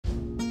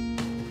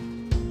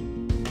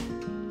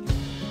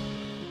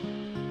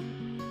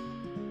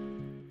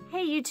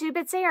Hey YouTube,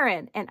 it's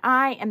Erin, and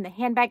I am the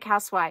Handbag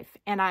Housewife,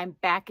 and I'm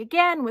back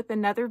again with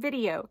another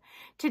video.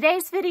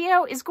 Today's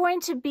video is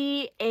going to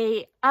be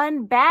a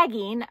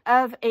unbagging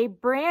of a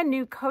brand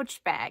new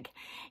Coach bag.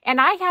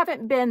 And I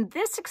haven't been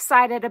this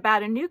excited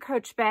about a new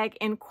Coach bag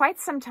in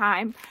quite some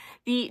time.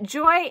 The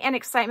joy and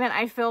excitement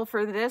I feel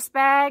for this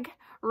bag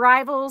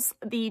rivals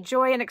the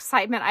joy and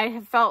excitement I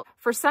have felt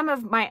for some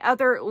of my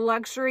other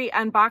luxury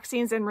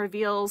unboxings and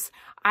reveals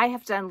I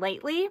have done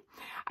lately.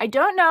 I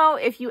don't know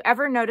if you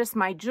ever noticed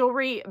my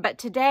jewelry, but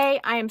today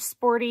I am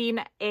sporting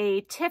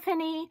a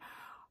Tiffany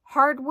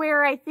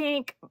hardware, I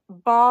think,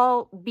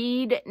 ball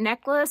bead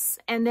necklace,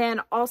 and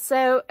then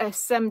also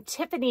some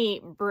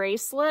Tiffany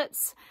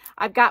bracelets.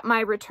 I've got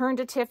my Return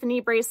to Tiffany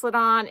bracelet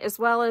on, as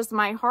well as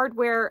my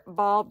hardware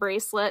ball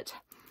bracelet.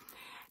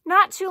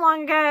 Not too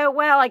long ago,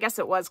 well, I guess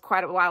it was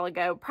quite a while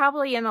ago,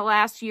 probably in the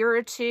last year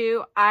or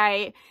two,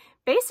 I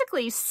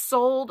basically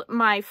sold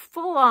my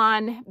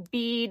full-on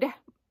bead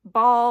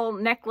ball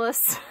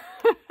necklace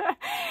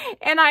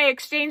and I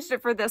exchanged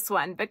it for this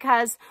one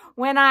because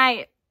when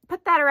I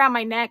put that around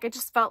my neck, I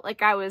just felt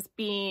like I was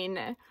being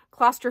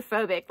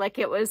claustrophobic, like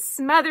it was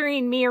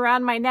smothering me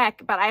around my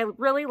neck, but I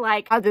really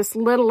like how this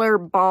littler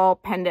ball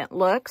pendant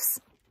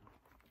looks.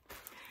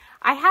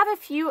 I have a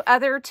few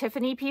other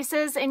Tiffany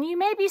pieces, and you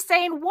may be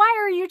saying, why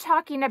are you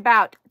talking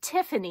about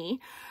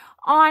Tiffany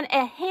on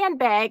a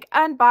handbag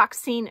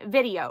unboxing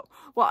video?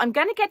 Well, I'm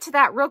going to get to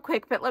that real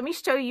quick, but let me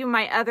show you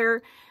my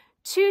other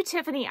two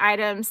Tiffany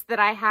items that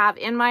I have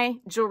in my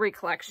jewelry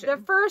collection.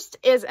 The first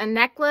is a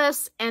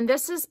necklace, and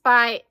this is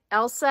by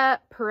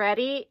Elsa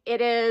Peretti. It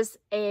is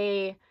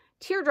a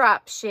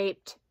teardrop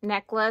shaped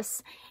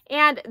necklace,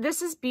 and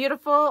this is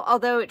beautiful,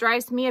 although it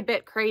drives me a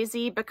bit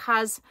crazy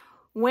because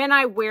when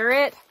I wear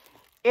it,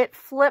 it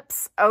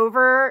flips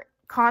over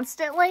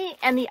constantly,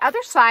 and the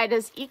other side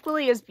is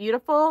equally as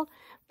beautiful,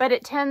 but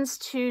it tends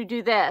to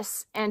do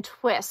this and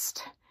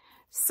twist.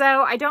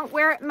 So I don't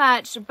wear it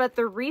much, but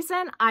the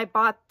reason I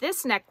bought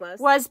this necklace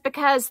was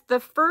because the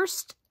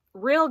first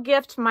real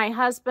gift my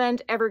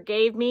husband ever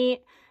gave me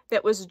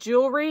that was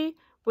jewelry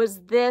was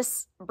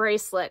this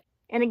bracelet.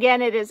 And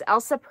again, it is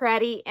Elsa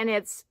Peretti, and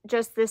it's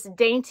just this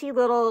dainty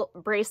little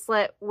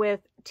bracelet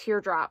with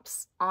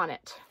teardrops on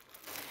it.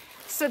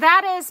 So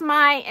that is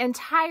my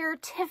entire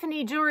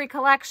Tiffany jewelry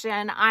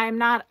collection. I'm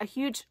not a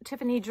huge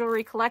Tiffany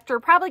jewelry collector.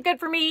 Probably good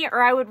for me,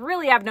 or I would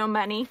really have no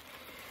money.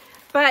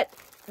 But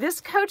this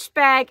Coach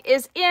bag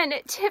is in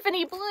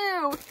Tiffany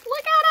blue. Look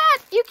at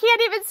it. You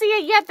can't even see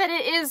it yet, but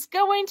it is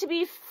going to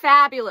be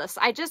fabulous.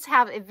 I just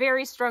have a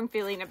very strong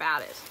feeling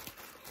about it.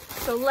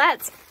 So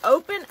let's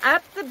open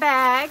up the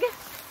bag.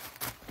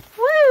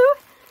 Woo!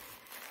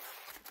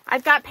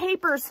 I've got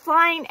papers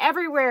flying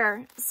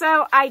everywhere.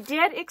 So I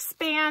did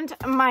expand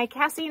my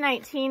Cassie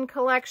 19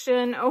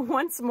 collection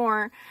once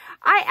more.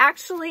 I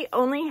actually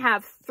only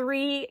have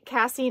 3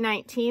 Cassie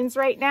 19s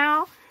right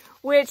now,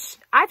 which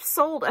I've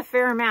sold a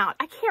fair amount.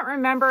 I can't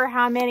remember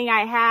how many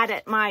I had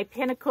at my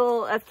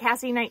pinnacle of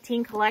Cassie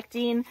 19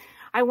 collecting.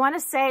 I want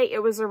to say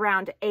it was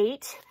around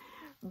 8,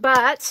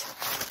 but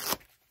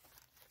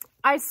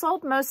I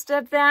sold most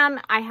of them.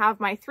 I have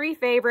my 3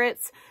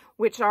 favorites,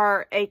 which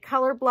are a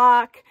color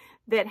block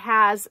that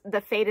has the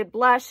faded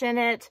blush in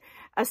it,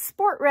 a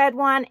sport red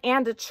one,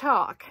 and a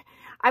chalk.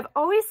 I've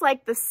always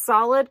liked the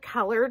solid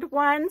colored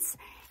ones,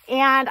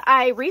 and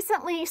I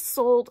recently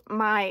sold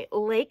my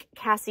Lake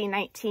Cassie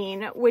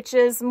 19, which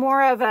is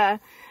more of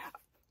a,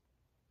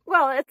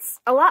 well, it's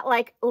a lot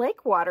like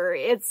lake water.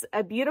 It's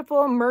a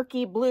beautiful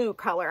murky blue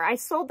color. I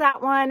sold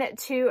that one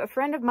to a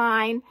friend of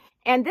mine,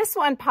 and this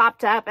one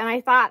popped up, and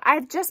I thought,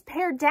 I've just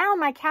pared down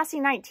my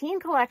Cassie 19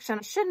 collection.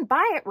 I shouldn't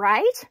buy it,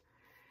 right?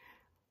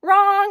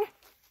 Wrong.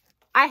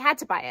 I had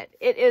to buy it.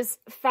 It is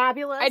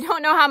fabulous. I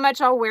don't know how much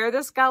I'll wear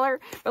this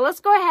color, but let's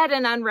go ahead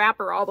and unwrap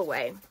her all the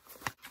way.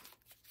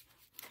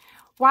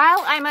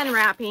 While I'm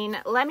unwrapping,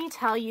 let me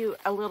tell you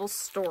a little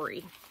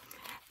story.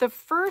 The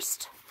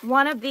first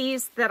one of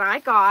these that I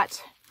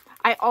got,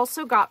 I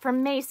also got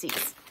from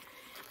Macy's,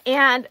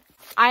 and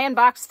I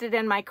unboxed it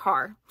in my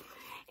car.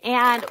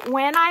 And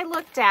when I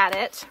looked at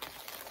it,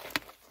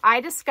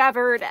 I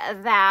discovered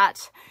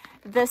that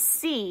the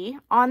C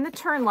on the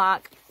turn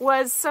lock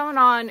was sewn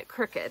on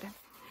crooked.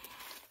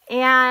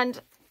 And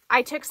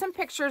I took some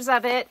pictures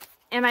of it,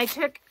 and I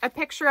took a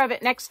picture of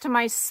it next to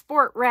my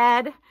sport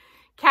red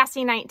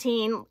Cassie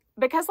 19,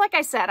 because like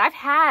I said,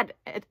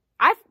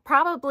 I've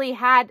probably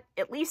had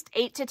at least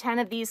 8 to 10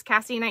 of these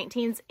Cassie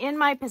 19s in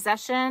my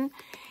possession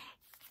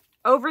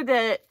over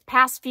the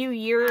past few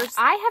years.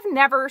 I have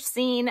never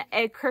seen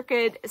a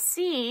crooked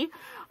C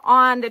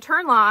on the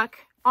turn lock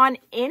on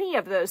any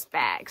of those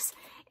bags.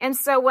 And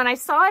so when I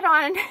saw it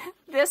on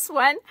this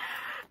one,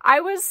 I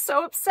was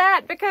so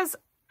upset because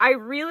I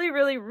really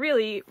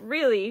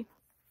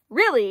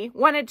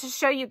wanted to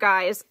show you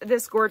guys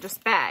this gorgeous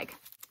bag.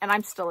 And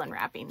I'm still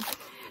unwrapping.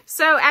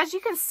 So as you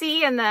can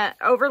see in the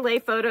overlay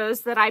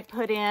photos that I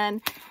put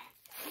in,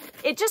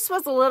 it just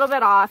was a little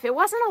bit off. It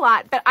wasn't a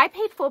lot, but I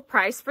paid full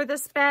price for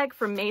this bag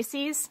from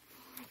Macy's.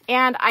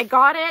 And I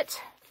got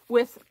it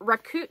with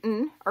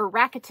Rakuten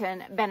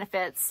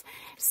benefits.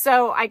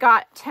 So I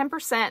got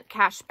 10%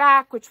 cash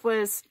back, which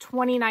was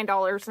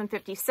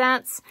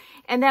 $29.50.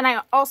 And then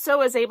I also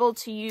was able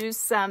to use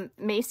some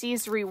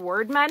Macy's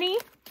reward money.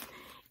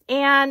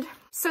 And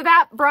so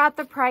that brought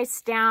the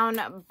price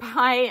down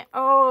by,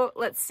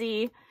 let's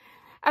see,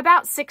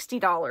 about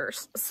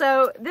 $60.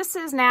 So this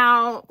is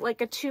now like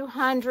a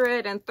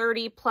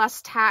 $230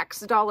 plus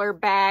tax dollar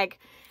bag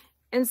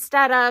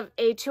instead of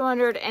a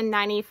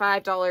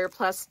 $295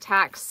 plus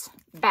tax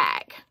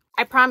bag.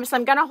 I promise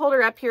I'm gonna hold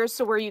her up here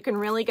so where you can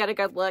really get a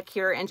good look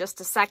here in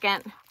just a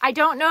second. I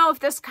don't know if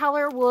this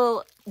color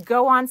will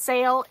go on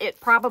sale. It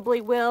probably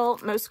will.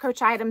 Most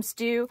Coach items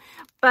do.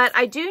 But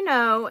I do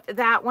know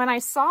that when I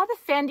saw the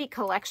Fendi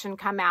collection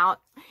come out,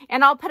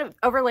 and I'll put an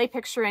overlay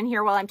picture in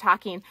here while I'm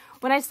talking.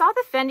 When I saw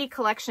the Fendi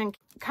collection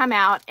come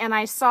out and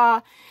I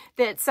saw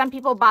that some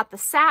people bought the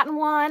satin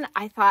one,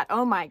 I thought,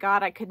 oh my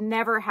God, I could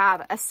never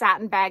have a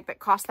satin bag that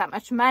cost that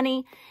much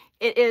money.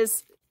 It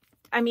is,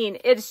 I mean,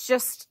 it's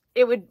just,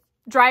 it would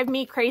drive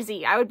me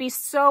crazy. I would be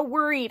so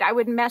worried I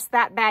would mess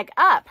that bag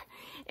up.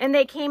 And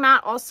they came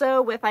out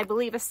also with, I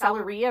believe, a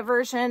Celleria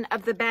version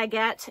of the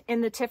baguette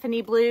in the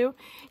Tiffany blue.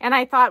 And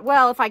I thought,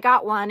 well, if I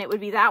got one, it would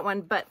be that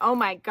one. But oh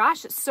my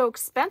gosh, it's so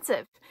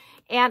expensive.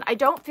 And I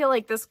don't feel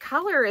like this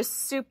color is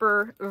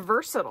super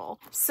versatile.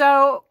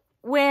 So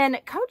when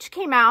Coach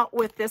came out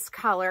with this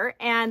color,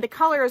 and the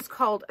color is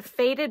called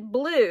Faded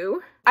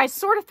Blue, I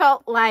sort of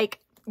felt like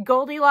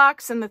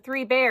Goldilocks and the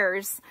Three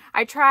Bears.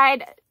 I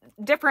tried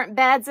different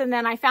beds and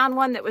then I found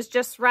one that was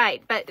just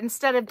right, but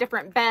instead of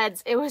different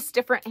beds, it was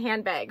different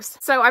handbags.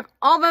 So I've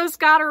almost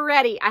got her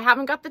ready. I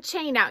haven't got the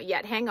chain out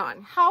yet. Hang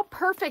on. How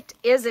perfect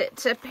is it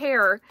to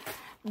pair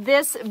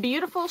this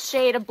beautiful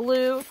shade of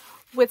blue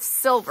with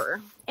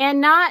silver?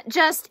 And not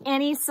just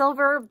any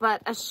silver,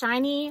 but a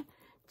shiny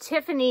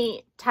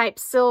Tiffany type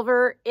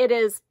silver. It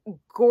is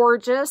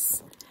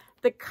gorgeous.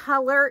 The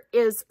color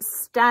is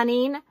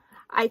stunning.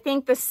 I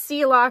think the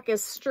C-lock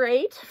is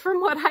straight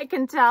from what I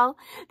can tell.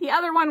 The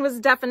other one was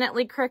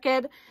definitely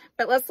crooked,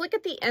 but let's look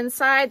at the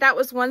inside. That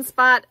was one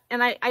spot,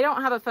 and I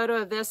don't have a photo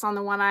of this on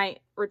the one I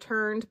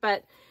returned,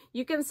 but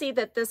you can see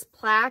that this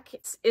plaque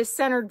is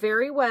centered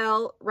very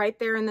well right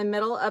there in the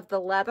middle of the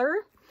leather.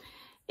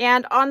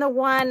 And on the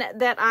one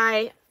that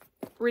I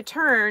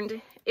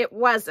returned, it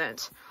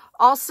wasn't.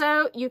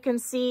 Also, you can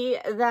see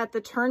that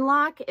the turn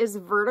lock is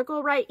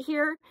vertical right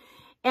here.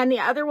 And the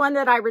other one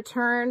that I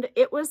returned,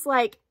 it was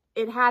like,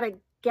 it had a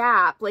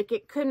gap, like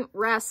it couldn't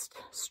rest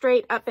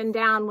straight up and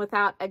down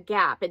without a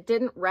gap. It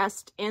didn't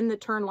rest in the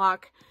turn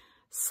lock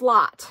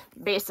slot,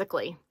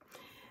 basically.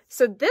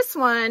 So this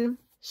one,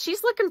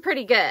 she's looking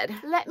pretty good.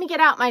 Let me get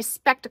out my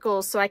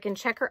spectacles so I can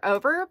check her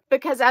over,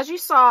 because as you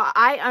saw,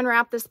 I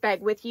unwrapped this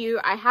bag with you.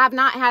 I have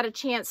not had a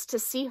chance to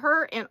see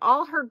her in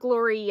all her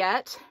glory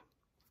yet.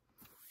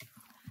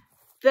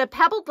 The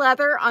pebbled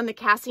leather on the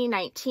Cassie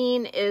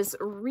 19 is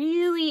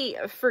really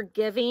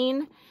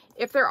forgiving.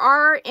 If there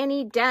are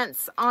any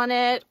dents on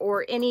it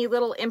or any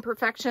little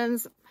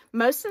imperfections,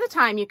 most of the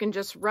time you can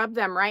just rub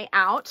them right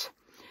out.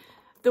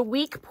 The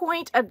weak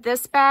point of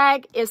this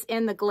bag is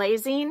in the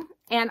glazing,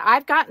 and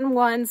I've gotten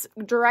ones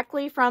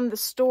directly from the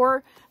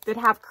store that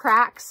have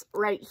cracks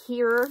right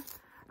here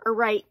or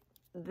right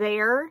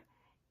there.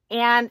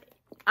 And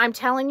I'm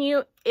telling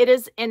you, it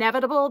is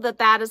inevitable that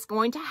that is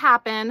going to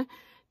happen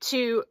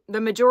to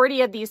the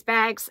majority of these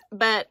bags,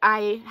 but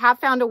I have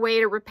found a way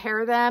to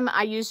repair them.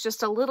 I use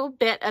just a little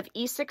bit of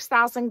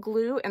E6000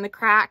 glue in the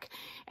crack,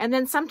 and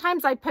then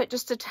sometimes I put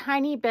just a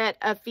tiny bit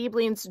of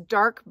Feebling's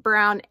dark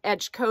brown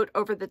edge coat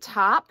over the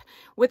top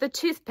with a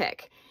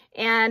toothpick,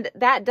 and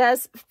that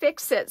does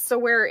fix it so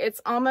where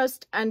it's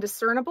almost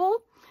undiscernible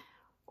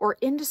or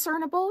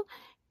indiscernible.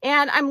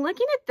 And I'm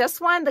looking at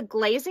this one, the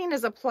glazing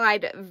is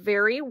applied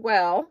very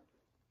well.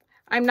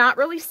 I'm not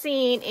really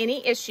seeing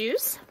any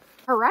issues.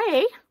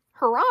 Hooray!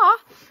 Hurrah!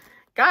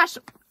 Gosh,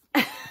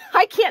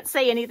 I can't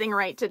say anything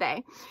right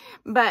today,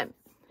 but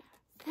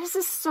this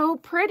is so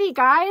pretty,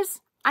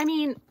 guys. I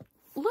mean,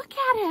 look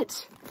at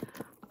it.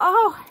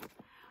 Oh,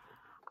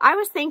 I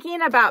was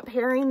thinking about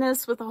pairing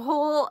this with a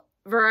whole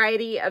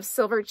variety of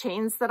silver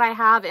chains that I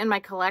have in my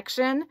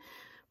collection,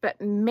 but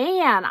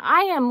man,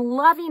 I am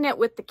loving it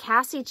with the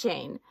Cassie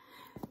chain.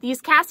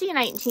 These Cassie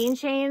 19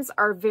 chains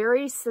are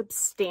very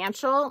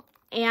substantial,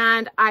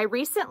 and I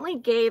recently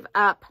gave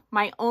up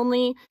my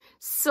only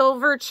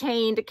silver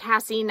chained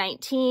Cassie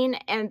 19,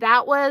 and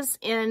that was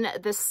in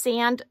the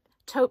sand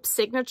taupe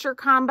signature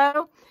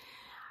combo.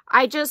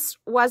 I just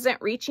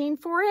wasn't reaching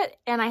for it,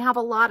 and I have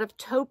a lot of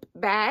taupe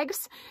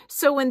bags.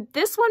 So when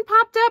this one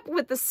popped up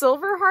with the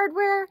silver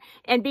hardware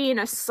and being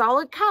a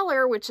solid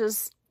color, which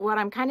is what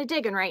I'm kind of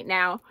digging right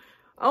now,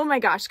 oh my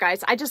gosh,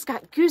 guys, I just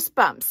got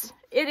goosebumps.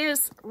 It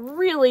is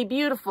really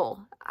beautiful.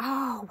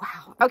 Oh,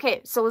 wow.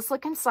 Okay, so let's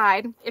look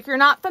inside. If you're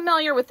not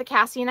familiar with the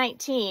Cassie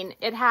 19,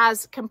 it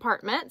has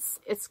compartments.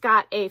 It's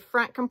got a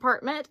front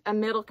compartment, a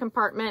middle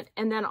compartment,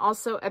 and then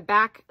also a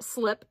back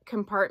slip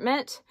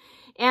compartment.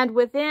 And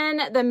within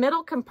the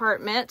middle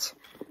compartment,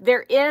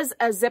 there is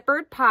a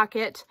zippered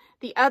pocket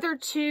The other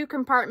two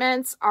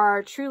compartments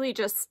are truly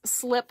just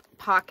slip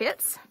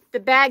pockets. The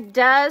bag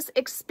does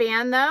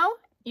expand though.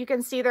 You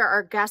can see there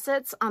are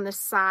gussets on the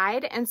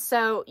side, and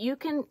so you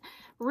can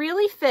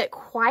really fit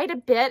quite a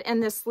bit in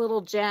this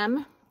little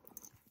gem.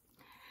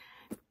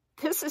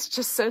 This is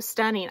just so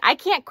stunning. I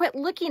can't quit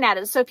looking at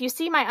it. So if you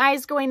see my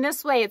eyes going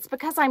this way, it's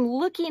because I'm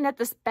looking at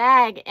this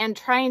bag and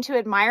trying to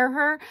admire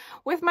her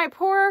with my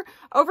poor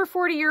over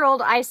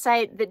 40-year-old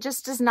eyesight that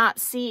just does not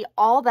see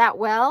all that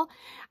well.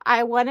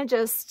 I want to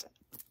just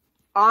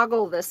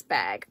ogle this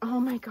bag. Oh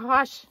my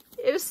gosh,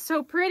 it is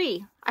so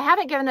pretty. I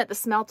haven't given it the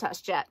smell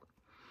test yet.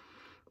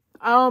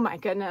 Oh my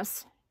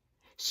goodness.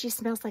 She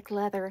smells like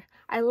leather.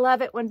 I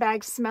love it when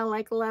bags smell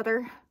like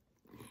leather.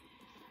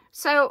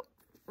 So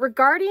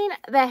regarding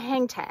the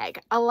hang tag,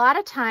 a lot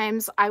of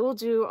times I will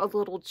do a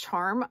little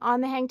charm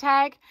on the hang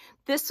tag.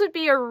 This would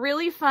be a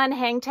really fun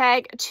hang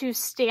tag to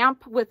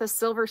stamp with a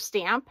silver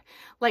stamp.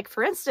 Like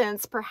for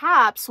instance,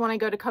 perhaps when I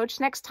go to Coach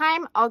next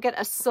time, I'll get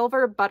a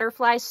silver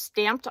butterfly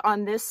stamped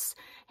on this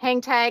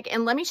hang tag,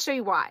 and let me show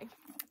you why.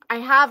 I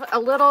have a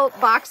little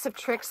box of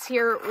tricks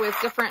here with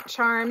different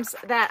charms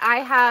that I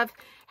have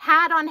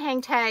had on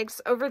hang tags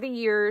over the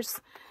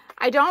years.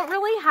 I don't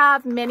really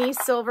have many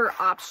silver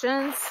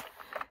options.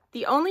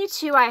 The only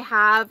two I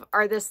have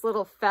are this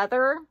little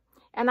feather,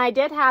 and I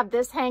did have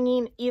this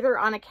hanging either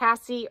on a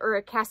Cassie or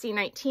a Cassie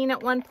 19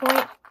 at one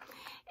point.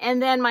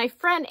 And then my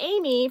friend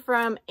Amy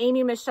from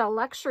Amy Michelle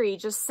Luxury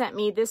just sent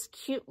me this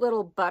cute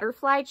little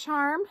butterfly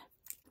charm.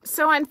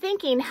 So I'm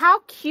thinking, how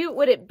cute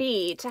would it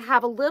be to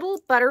have a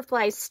little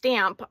butterfly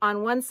stamp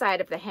on one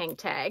side of the hang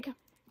tag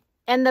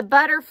and the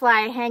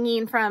butterfly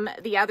hanging from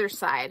the other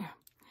side.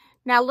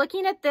 Now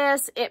looking at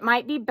this, it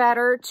might be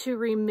better to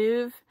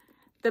remove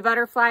the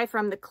butterfly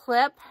from the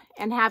clip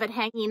and have it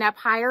hanging up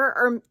higher,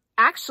 or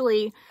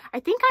actually, I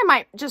think I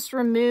might just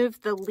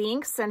remove the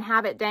links and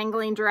have it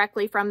dangling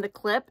directly from the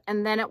clip,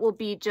 and then it will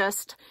be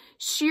just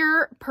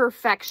sheer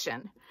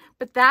perfection.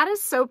 But that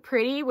is so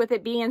pretty with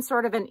it being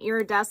sort of an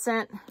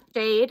iridescent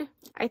shade.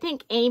 I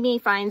think Amy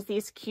finds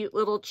these cute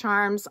little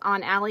charms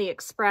on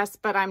AliExpress,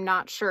 but I'm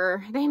not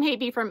sure. They may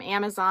be from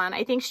Amazon.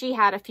 I think she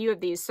had a few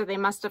of these, so they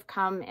must have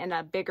come in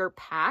a bigger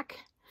pack.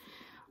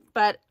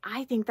 But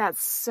I think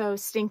that's so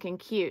stinking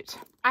cute.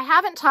 I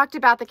haven't talked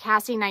about the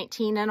Cassie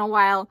 19 in a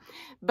while,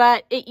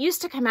 but it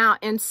used to come out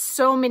in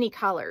so many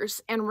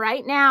colors. And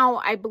right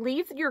now, I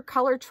believe your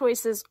color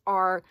choices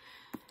are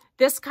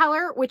this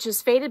color, which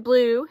is faded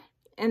blue,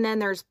 and then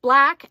there's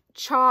black,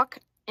 chalk,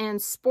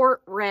 and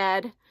sport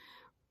red.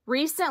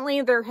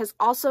 Recently, there has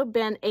also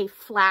been a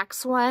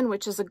flax one,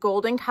 which is a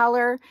golden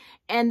color.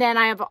 And then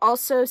I have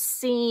also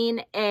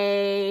seen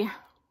a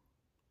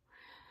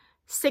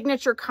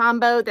signature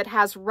combo that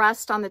has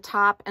rust on the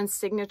top and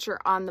signature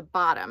on the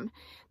bottom.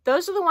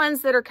 Those are the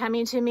ones that are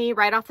coming to me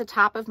right off the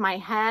top of my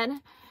head.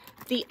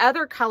 The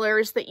other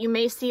colors that you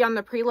may see on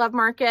the pre-love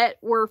market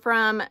were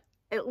from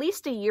at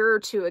least a year or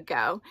two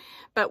ago.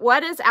 But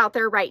what is out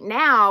there right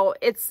now,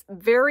 it's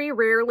very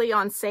rarely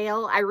on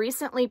sale. I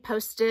recently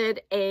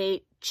posted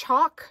a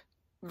chalk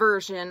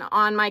version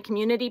on my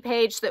community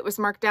page that was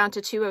marked down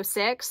to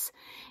 $206,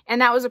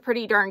 and that was a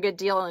pretty darn good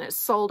deal, and it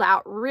sold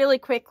out really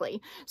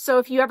quickly. So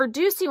if you ever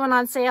do see one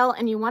on sale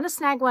and you want to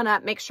snag one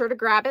up, make sure to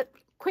grab it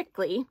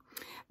quickly.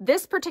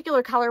 This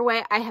particular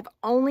colorway I have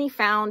only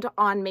found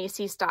on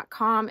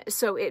Macy's.com,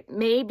 so it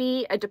may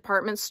be a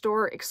department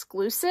store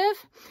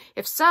exclusive.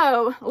 If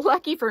so,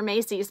 lucky for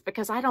Macy's,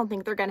 because I don't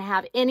think they're going to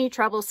have any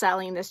trouble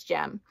selling this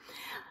gem.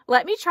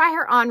 Let me try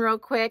her on real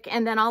quick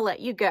and then I'll let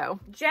you go.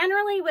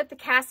 Generally with the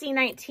Cassie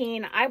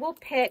 19, I will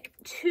pick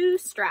 2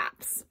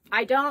 straps.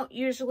 I don't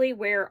usually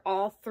wear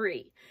all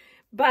 3,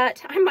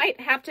 but I might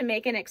have to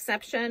make an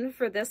exception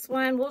for this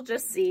one. We'll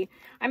just see.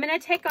 I'm going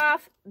to take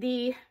off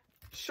the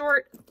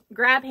short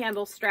grab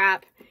handle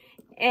strap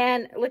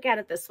and look at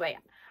it this way.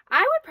 I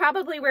would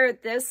probably wear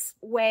it this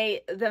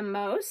way the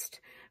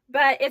most,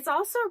 but it's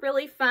also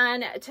really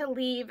fun to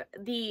leave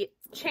the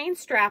chain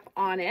strap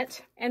on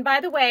it. And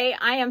by the way,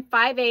 I am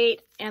 5'8"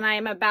 and I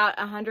am about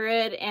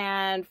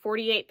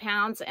 148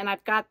 pounds, and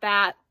I've got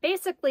that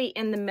basically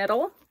in the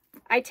middle.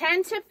 I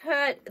tend to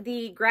put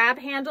the grab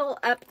handle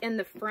up in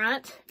the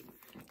front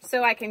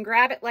so I can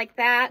grab it like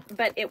that,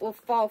 but it will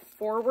fall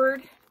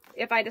forward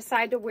if I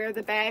decide to wear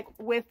the bag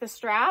with the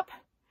strap.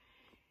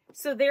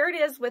 So there it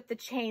is with the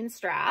chain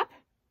strap.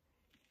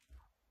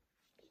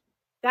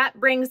 That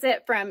brings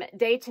it from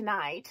day to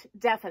night,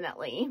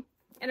 definitely.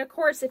 And of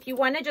course, if you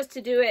wanted just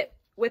to do it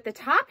with the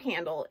top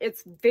handle,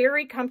 it's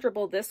very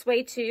comfortable this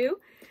way too.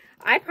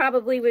 I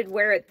probably would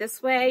wear it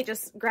this way,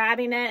 just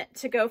grabbing it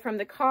to go from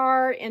the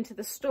car into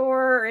the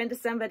store or into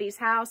somebody's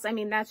house. I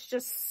mean, that's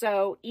just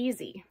so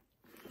easy.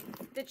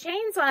 The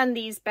chains on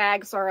these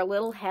bags are a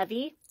little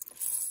heavy,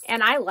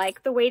 and I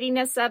like the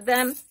weightiness of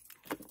them.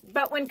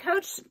 But when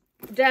Coach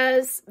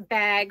does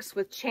bags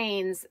with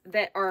chains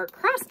that are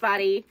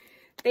crossbody,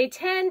 they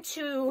tend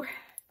to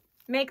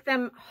make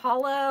them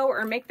hollow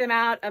or make them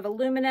out of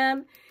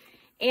aluminum.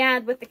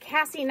 And with the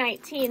Cassie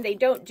 19, they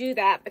don't do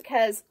that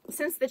because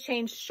since the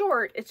chain's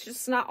short, it's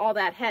just not all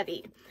that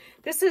heavy.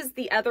 This is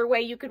the other way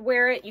you could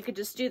wear it. You could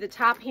just do the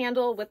top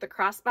handle with the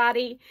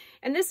crossbody.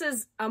 And this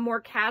is a more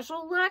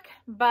casual look,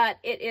 but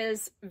it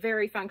is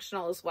very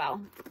functional as well.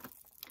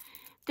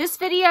 This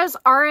video is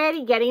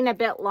already getting a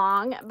bit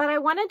long, but I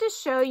wanted to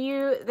show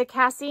you the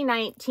Cassie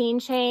 19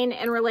 chain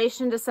in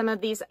relation to some of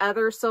these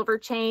other silver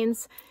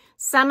chains.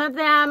 Some of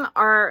them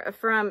are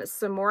from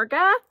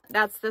Samorga.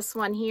 That's this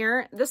one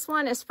here. This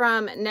one is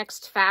from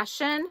Next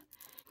Fashion.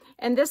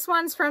 And this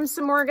one's from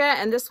Samorga,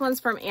 and this one's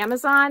from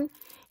Amazon.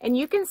 And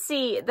you can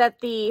see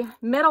that the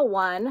middle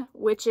one,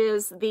 which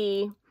is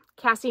the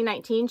Cassie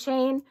 19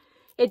 chain,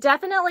 it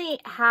definitely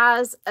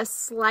has a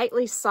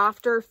slightly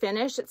softer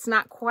finish. It's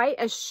not quite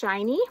as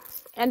shiny.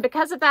 And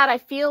because of that, I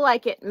feel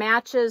like it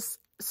matches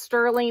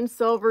sterling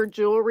silver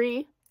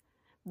jewelry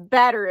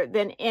better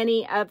than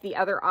any of the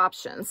other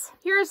options.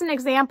 Here's an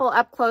example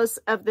up close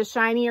of the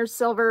shinier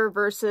silver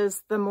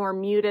versus the more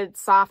muted,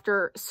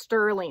 softer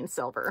sterling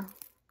silver.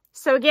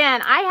 So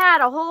again, I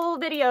had a whole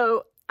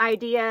video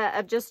idea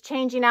of just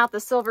changing out the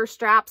silver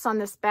straps on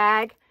this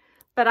bag,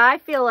 but I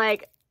feel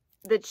like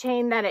the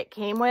chain that it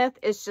came with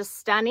is just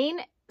stunning.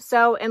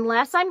 So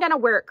unless I'm going to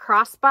wear it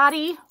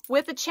crossbody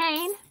with a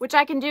chain, which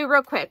I can do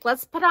real quick,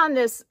 let's put on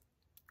this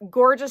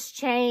gorgeous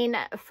chain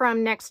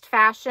from Next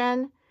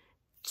Fashion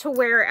to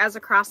wear as a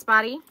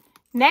crossbody.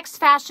 Next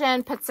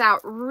Fashion puts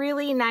out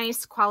really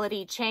nice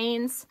quality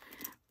chains,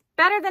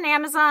 better than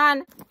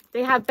Amazon.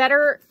 They have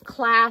better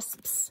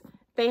clasps,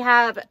 they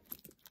have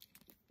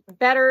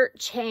better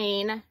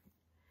chain,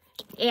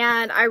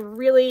 and I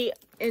really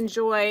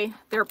enjoy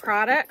their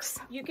products.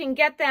 You can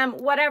get them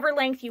whatever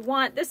length you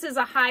want. This is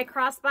a high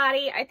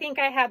crossbody. I think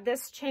I had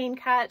this chain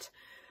cut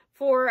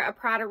for a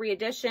Prada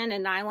re-edition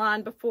in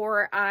nylon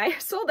before I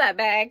sold that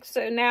bag.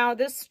 So now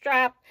this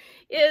strap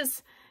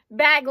is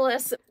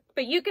bagless,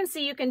 but you can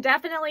see you can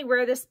definitely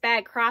wear this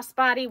bag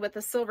crossbody with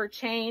a silver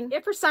chain.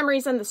 If for some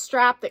reason the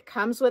strap that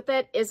comes with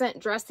it isn't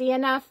dressy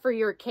enough for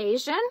your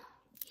occasion,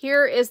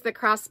 here is the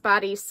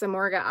crossbody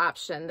Samorga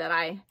option that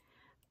I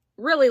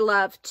really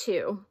love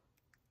too.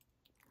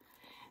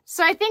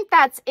 So I think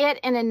that's it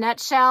in a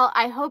nutshell.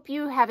 I hope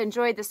you have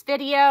enjoyed this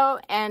video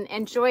and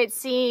enjoyed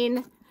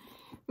seeing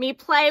me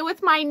play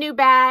with my new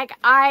bag.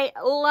 I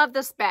love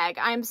this bag.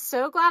 I'm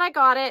so glad I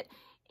got it.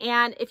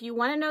 And if you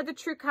want to know the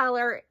true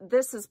color,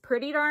 this is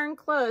pretty darn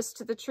close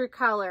to the true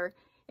color.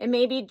 It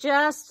may be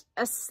just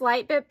a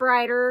slight bit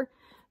brighter.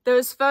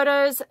 Those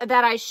photos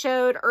that I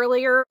showed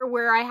earlier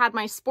where I had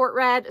my sport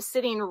red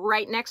sitting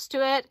right next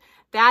to it,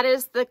 that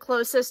is the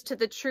closest to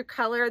the true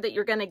color that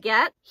you're going to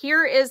get.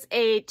 Here is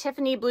a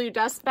Tiffany blue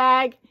dust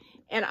bag,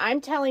 and I'm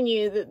telling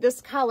you that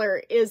this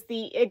color is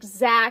the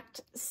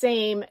exact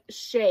same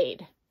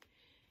shade.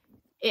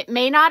 It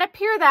may not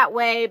appear that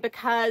way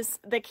because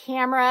the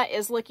camera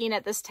is looking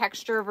at this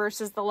texture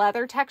versus the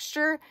leather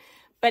texture,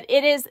 but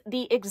it is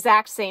the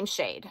exact same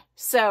shade.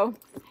 So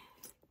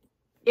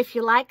if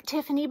you like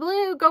Tiffany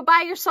blue, go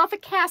buy yourself a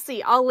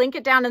Cassie. I'll link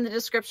it down in the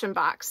description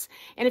box.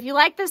 And if you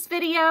like this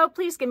video,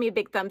 please give me a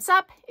big thumbs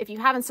up. If you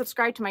haven't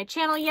subscribed to my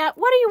channel yet,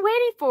 what are you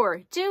waiting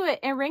for? Do it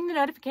and ring the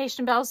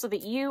notification bell so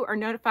that you are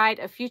notified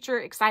of future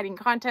exciting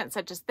content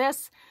such as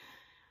this.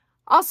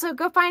 Also,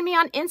 go find me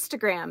on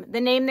Instagram.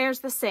 The name there's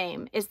the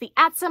same. Is the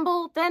 @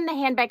 symbol, then the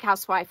Handbag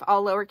Housewife,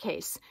 all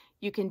lowercase.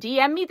 You can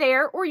DM me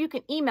there, or you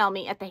can email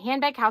me at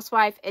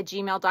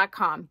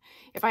thehandbaghousewife@gmail.com.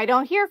 If I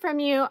don't hear from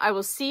you, I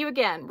will see you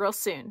again real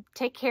soon.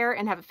 Take care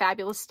and have a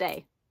fabulous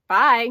day.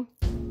 Bye.